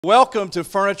Welcome to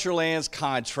Furnitureland's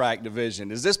contract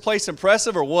division. Is this place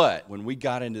impressive or what? When we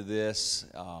got into this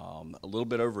a little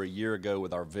bit over a year ago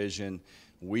with our vision,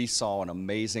 we saw an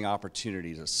amazing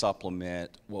opportunity to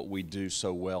supplement what we do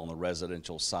so well on the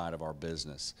residential side of our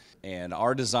business. And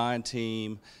our design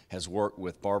team has worked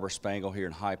with Barber Spangle here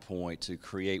in High Point to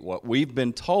create what we've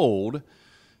been told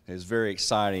is very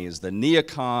exciting, is the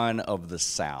neocon of the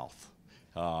South.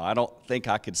 I don't think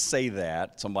I could say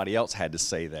that. Somebody else had to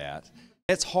say that.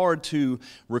 It's hard to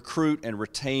recruit and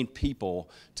retain people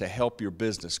to help your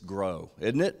business grow,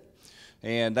 isn't it?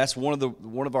 And that's one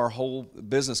of our whole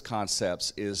business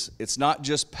concepts is it's not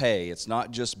just pay, it's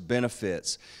not just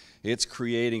benefits. It's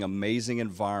creating amazing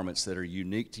environments that are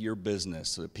unique to your business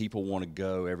so that people want to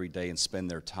go every day and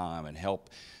spend their time and help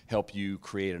you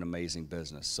create an amazing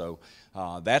business. So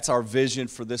that's our vision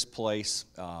for this place.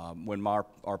 When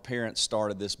our parents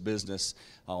started this business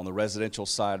on the residential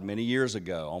side many years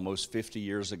ago, almost 50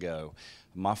 years ago,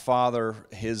 my father,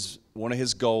 one of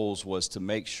his goals was to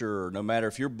make sure no matter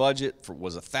if your budget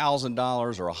was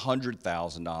 $1,000 or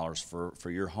 $100,000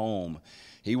 for your home,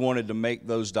 he wanted to make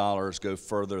those dollars go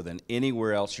further than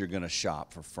anywhere else you're going to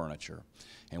shop for furniture.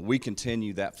 And we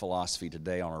continue that philosophy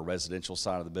today on our residential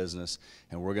side of the business,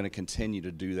 and we're going to continue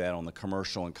to do that on the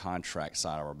commercial and contract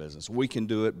side of our business. We can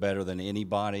do it better than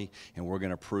anybody, and we're going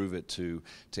to prove it to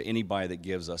anybody that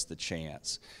gives us the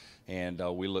chance. And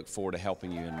we look forward to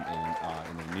helping you in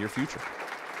the near future.